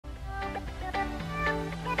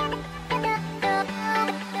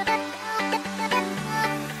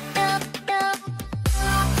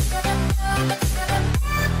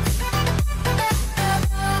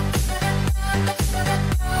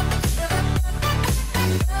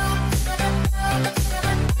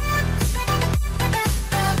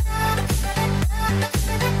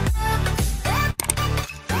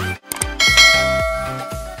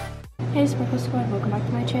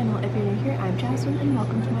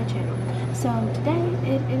my channel. So today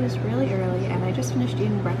it is really early and I just finished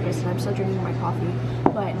eating breakfast and I'm still drinking my coffee,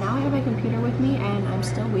 but now I have my computer with me and I'm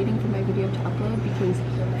still waiting for my video to upload because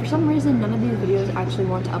for some reason none of these videos actually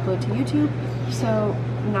want to upload to YouTube. So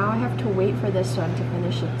now I have to wait for this one to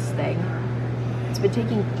finish its thing. It's been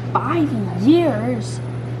taking 5 years.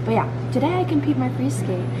 But yeah, today I compete my free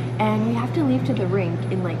skate and we have to leave to the rink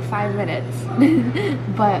in like 5 minutes.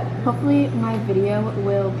 But hopefully my video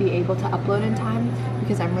will be able to upload in time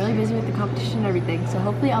because I'm really busy with the competition and everything. So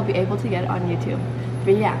hopefully I'll be able to get it on YouTube.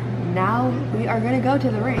 But yeah, now we are gonna go to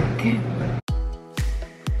the rink.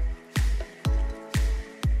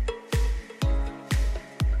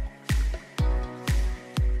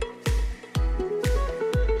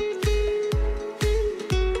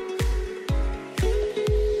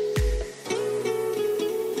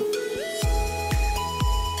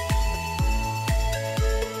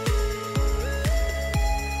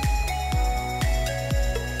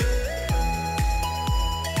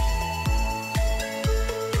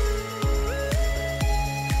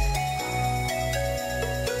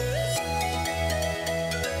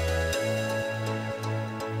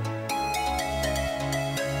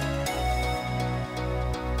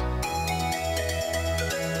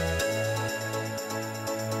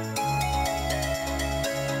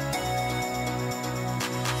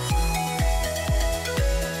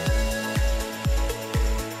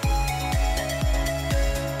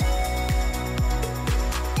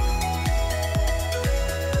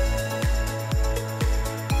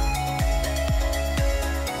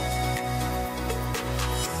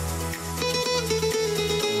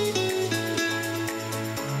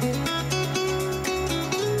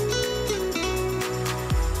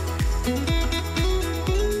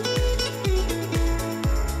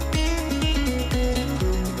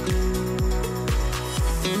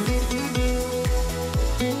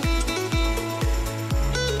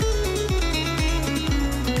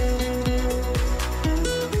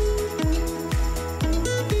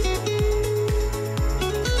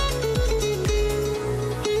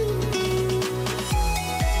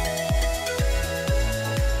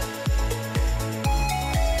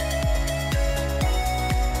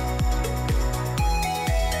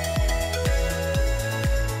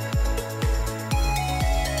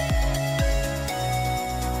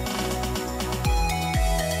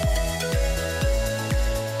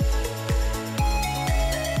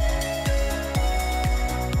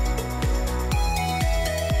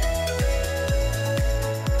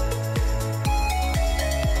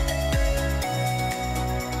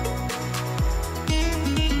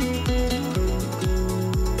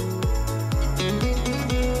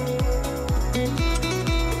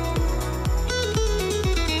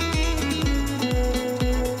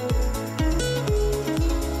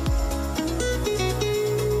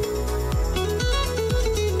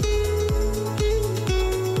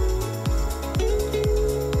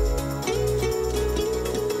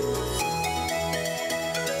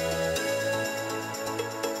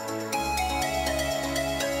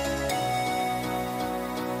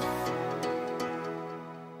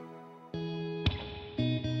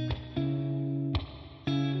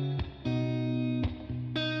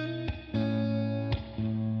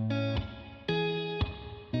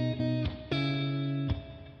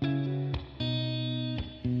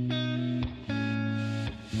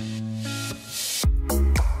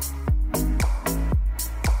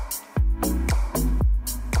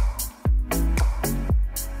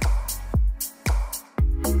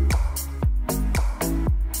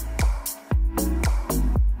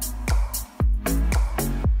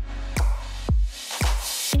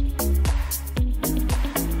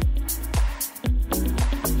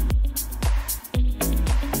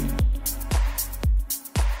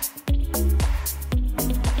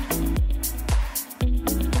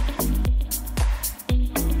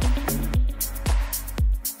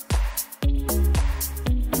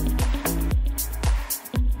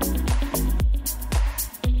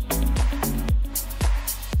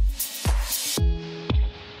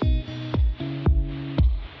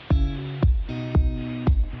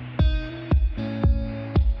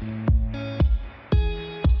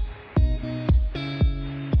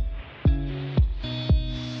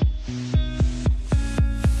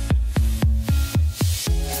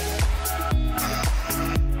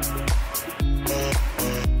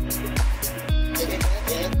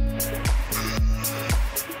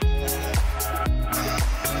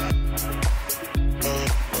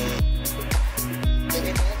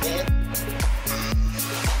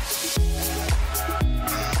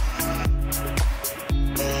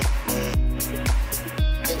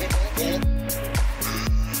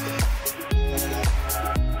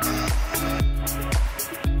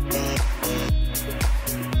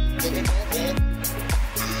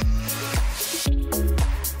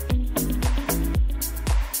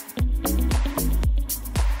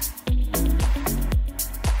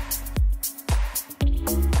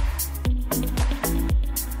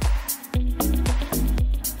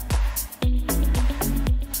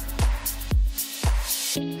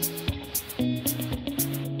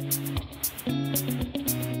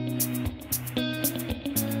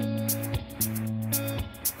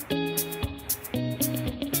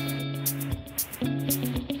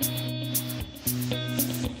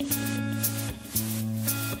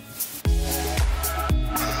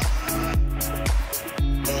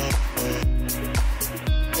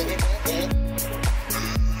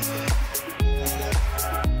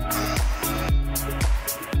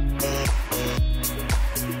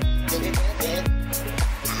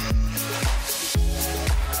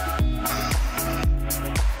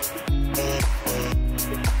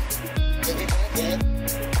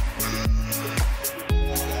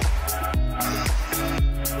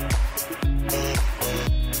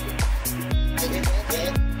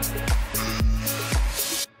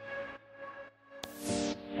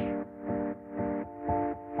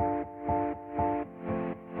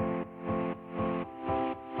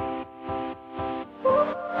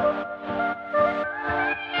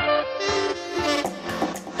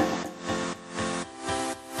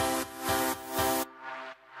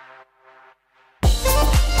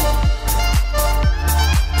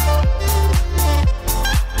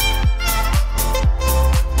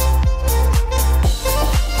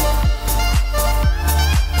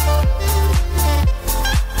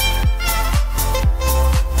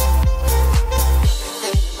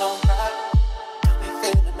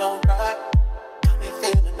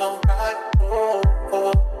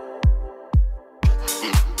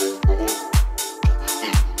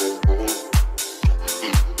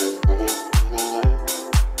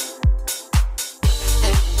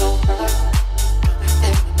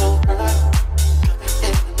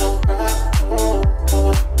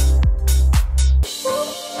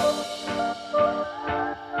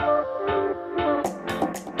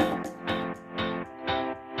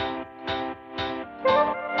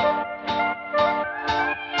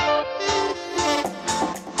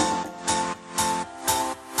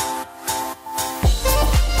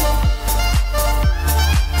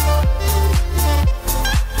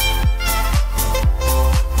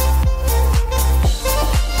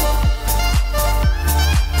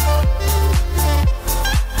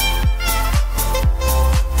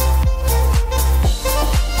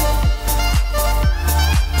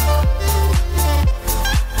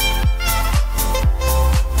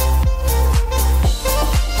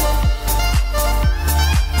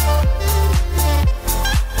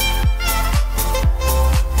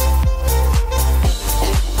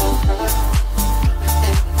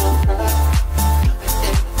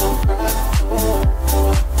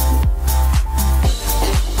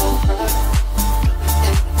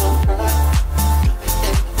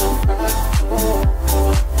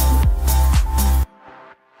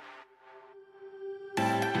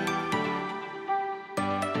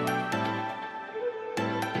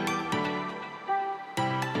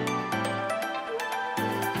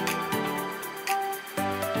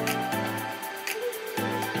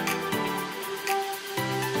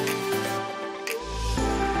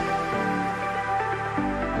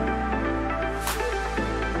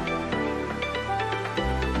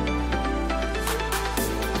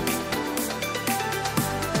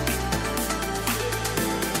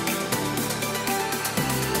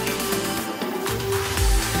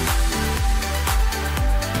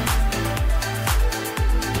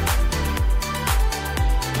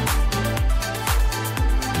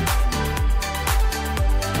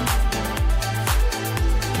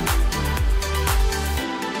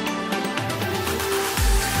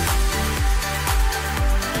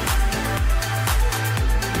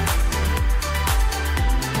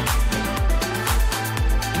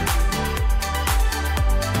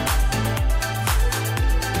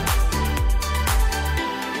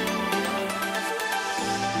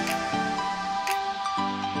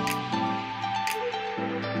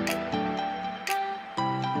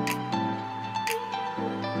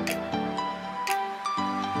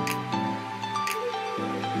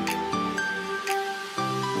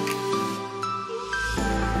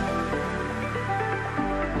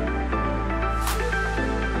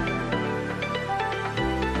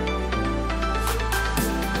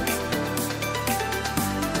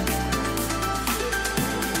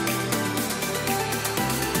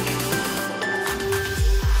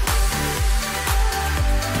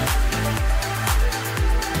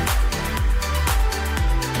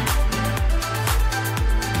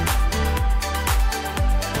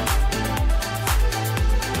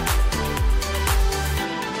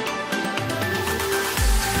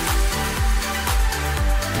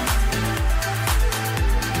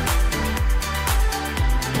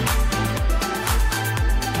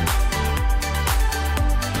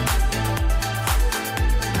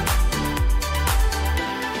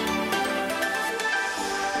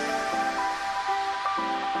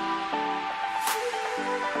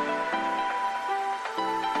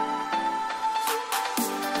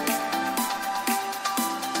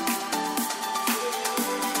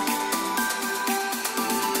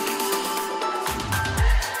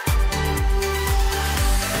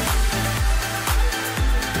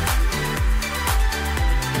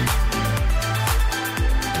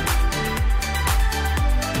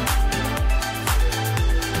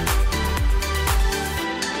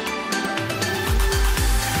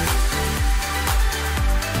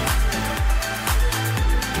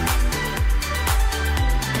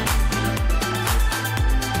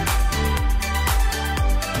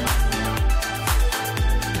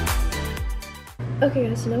 Okay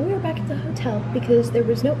guys, so now we are back at the hotel because there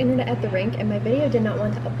was no internet at the rink and my video did not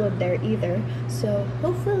want to upload there either. So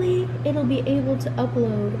hopefully it'll be able to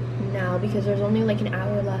upload now because there's only like an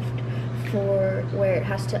hour left for where it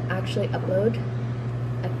has to actually upload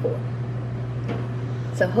at 4.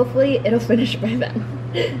 So hopefully it'll finish by then.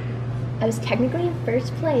 I was technically in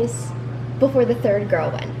first place before the third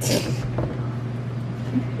girl went.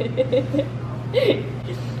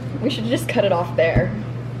 We should just cut it off there.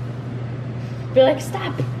 Be like,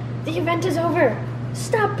 stop! The event is over!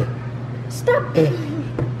 Stop! Stop!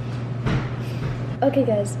 Okay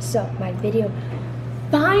guys, so my video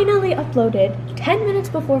finally uploaded 10 minutes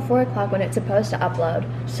before 4 o'clock when it's supposed to upload.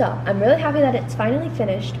 So I'm really happy that it's finally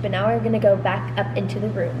finished, but now we're gonna go back up into the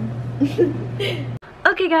room.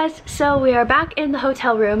 Okay guys, so we are back in the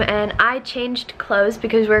hotel room and I changed clothes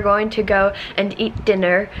because we're going to go and eat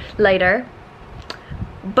dinner later.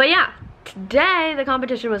 But yeah. Today the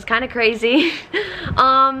competition was kind of crazy. So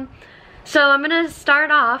I'm gonna start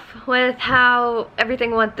off with how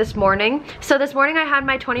everything went this morning. So this morning I had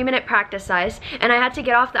my 20-minute practice size and I had to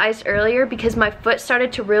get off the ice earlier because my foot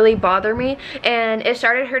started to really bother me and it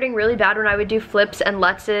started hurting really bad when I would do flips and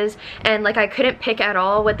lutzes and like I couldn't pick at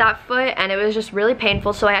all with that foot and it was just really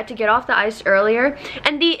painful, so I had to get off the ice earlier,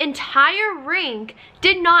 and the entire rink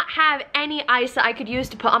did not have any ice that I could use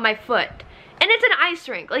to put on my foot. And it's an ice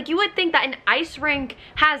rink. Like, you would think that an ice rink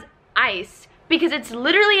has ice because it's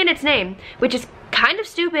literally in its name, which is kind of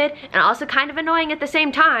stupid and also kind of annoying at the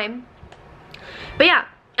same time. But yeah,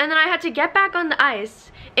 and then I had to get back on the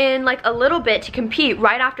ice in like a little bit to compete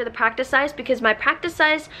right after the practice size because my practice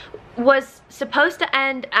size was supposed to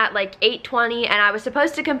end at like 8:20 and I was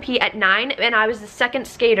supposed to compete at 9 and I was the second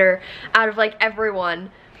skater out of like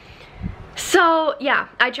everyone. So yeah,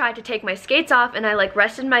 I tried to take my skates off and I like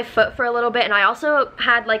rested my foot for a little bit, and I also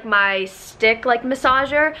had like my stick like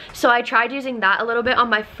massager, so I tried using that a little bit on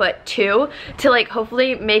my foot too to like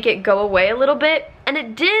hopefully make it go away a little bit, and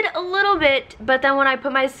it did a little bit, but then when I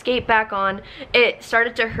put my skate back on it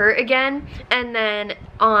started to hurt again. And then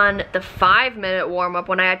on the 5-minute warm-up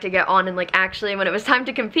when I had to get on and like actually when it was time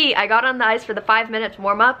to compete, I got on the ice for the 5 minutes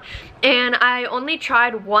warm-up and I only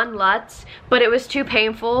tried 1 lutz, but it was too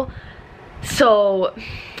painful. So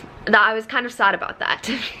I was kind of sad about that.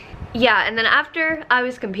 Yeah, and then after I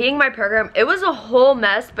was competing my program, it was a whole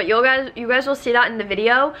mess, but you guys will see that in the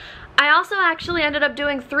video. I also actually ended up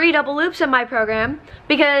doing 3 double loops in my program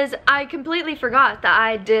because I completely forgot that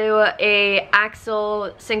I do a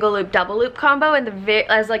axle single loop double loop combo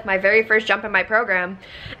as like my very first jump in my program.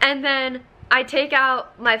 And then I take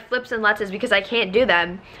out my flips and lutzes because I can't do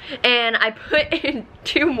them, and I put in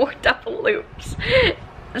 2 more double loops.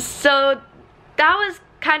 So that was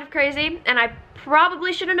kind of crazy, and I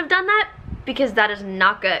probably shouldn't have done that because that is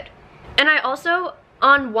not good. And I also,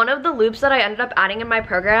 on one of the loops that I ended up adding in my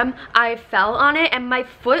program, I fell on it and my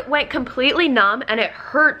foot went completely numb and it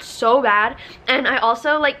hurt so bad. And I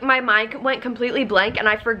also, like, my mind went completely blank and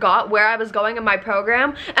I forgot where I was going in my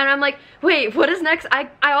program. And I'm like, wait, what is next? I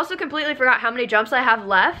also completely forgot how many jumps I have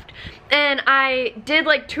left. And I did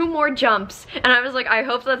like 2 more jumps and I was like, I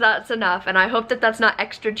hope that that's enough, and I hope that that's not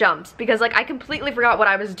extra jumps because like I completely forgot what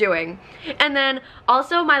I was doing. And then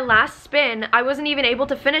also my last spin, I wasn't even able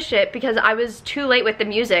to finish it because I was too late with the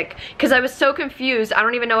music because I was so confused. I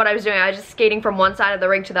don't even know what I was doing. I was just skating from one side of the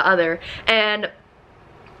rink to the other, and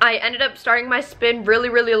I ended up starting my spin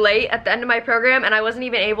really late at the end of my program and I wasn't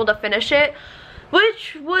even able to finish it,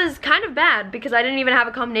 which was kind of bad because I didn't even have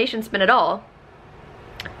a combination spin at all.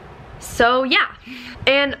 So yeah.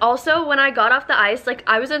 And also when I got off the ice, like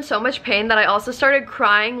I was in so much pain that I also started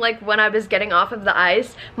crying like when I was getting off of the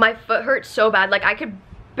ice. My foot hurt so bad, like I could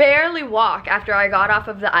barely walk after I got off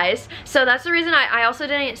of the ice. So that's the reason I also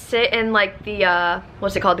didn't sit in like the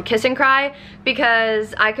what's it called, the kiss and cry,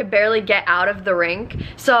 because I could barely get out of the rink.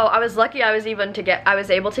 So I was lucky I was able to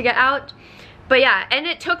get out. But yeah, and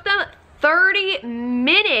it took them 30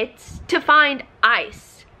 minutes to find ice.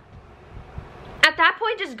 at that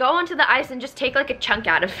point, just go onto the ice and just take like a chunk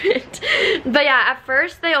out of it. But yeah, at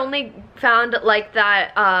first they only found like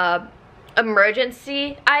that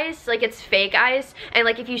emergency ice, like it's fake ice, and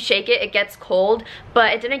like if you shake it, it gets cold,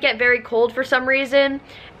 but it didn't get very cold for some reason.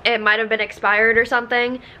 It might have been expired or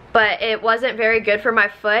something, but it wasn't very good for my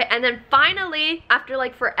foot. And then finally, after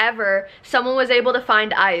like forever, someone was able to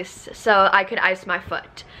find ice so I could ice my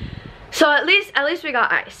foot. So at least we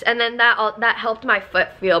got ice, and then that helped my foot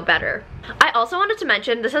feel better. I also wanted to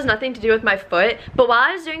mention, this has nothing to do with my foot, but while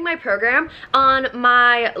I was doing my program on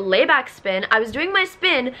my layback spin, I was doing my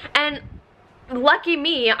spin, and lucky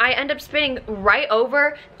me, I end up spinning right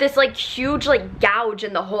over this like huge like gouge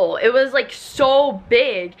in the hole. It was like so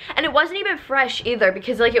big, and it wasn't even fresh either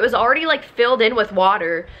because like it was already like filled in with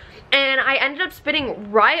water. And I ended up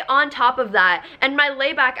spinning right on top of that, and my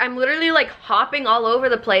layback, I'm literally like hopping all over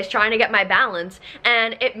the place trying to get my balance,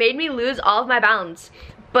 and it made me lose all of my balance.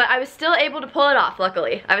 But I was still able to pull it off,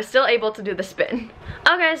 luckily. I was still able to do the spin.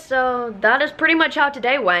 Okay, so that is pretty much how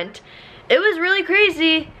today went. It was really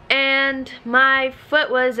crazy, and my foot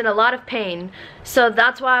was in a lot of pain, so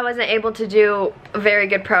that's why I wasn't able to do a very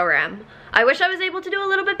good program. I wish I was able to do a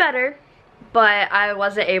little bit better, but I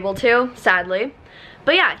wasn't able to, sadly.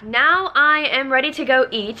 But yeah, now I am ready to go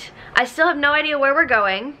eat. I still have no idea where we're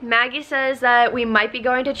going. Maggie says that we might be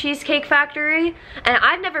going to Cheesecake Factory, and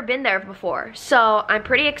I've never been there before, so I'm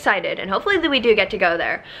pretty excited, and hopefully we do get to go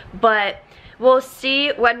there. But we'll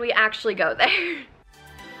see when we actually go there.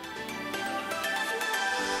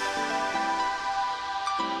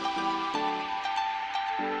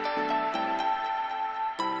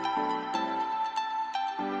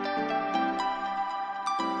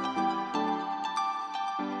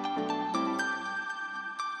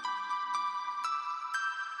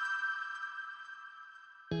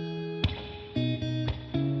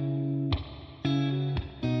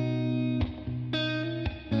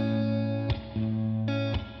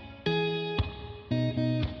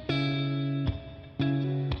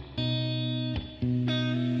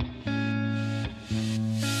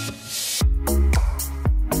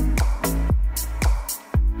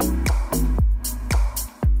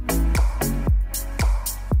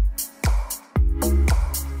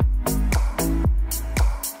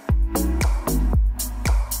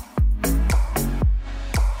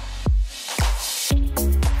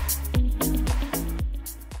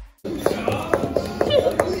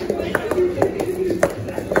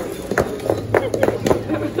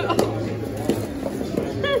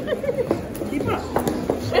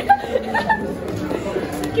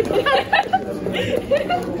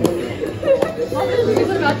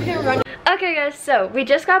 Okay guys, so we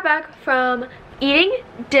just got back from eating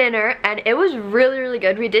dinner, and it was really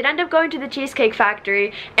good. We did end up going to the Cheesecake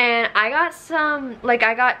Factory, and I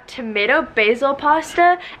got tomato basil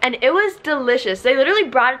pasta, and it was delicious. They literally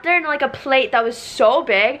brought it there in like a plate that was so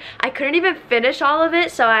big I couldn't even finish all of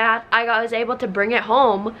it, so I was able to bring it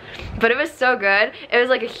home, but it was so good. It was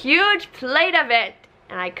like a huge plate of it,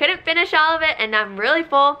 and I couldn't finish all of it, and I'm really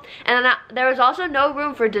full. And then there was also no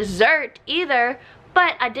room for dessert either,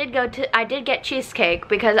 but I did get cheesecake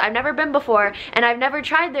because I've never been before, and I've never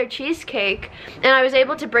tried their cheesecake, and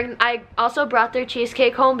I also brought their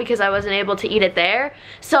cheesecake home because I wasn't able to eat it there,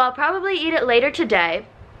 so I'll probably eat it later today.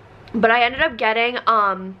 But I ended up getting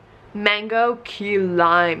mango key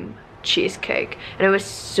lime cheesecake, and it was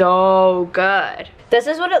so good. This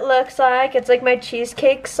is what it looks like. It's like my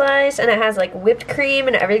cheesecake slice, and it has like whipped cream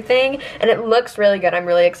and everything, and it looks really good. I'm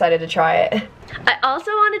really excited to try it. I also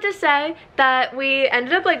wanted to say that we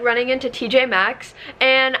ended up like running into TJ Maxx,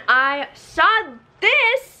 and I saw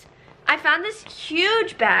this. I found this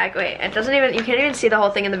huge bag. Wait, you can't even see the whole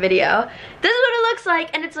thing in the video. This is what it looks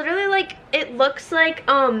like, and it's literally like, it looks like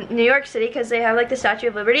New York City because they have like the Statue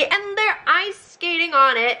of Liberty, and they're ice skating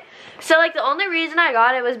on it. So like the only reason I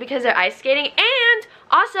got it was because they're ice skating, and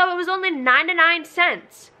also it was only 99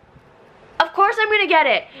 cents. Of course I'm gonna get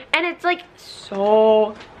it, and it's like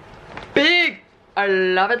so big. I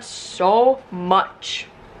love it so much.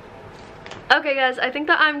 Okay guys, I think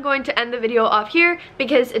that I'm going to end the video off here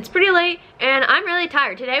because it's pretty late and I'm really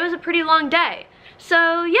tired. Today was a pretty long day.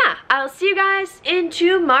 So yeah, I'll see you guys in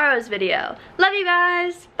tomorrow's video. Love you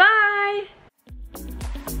guys. Bye.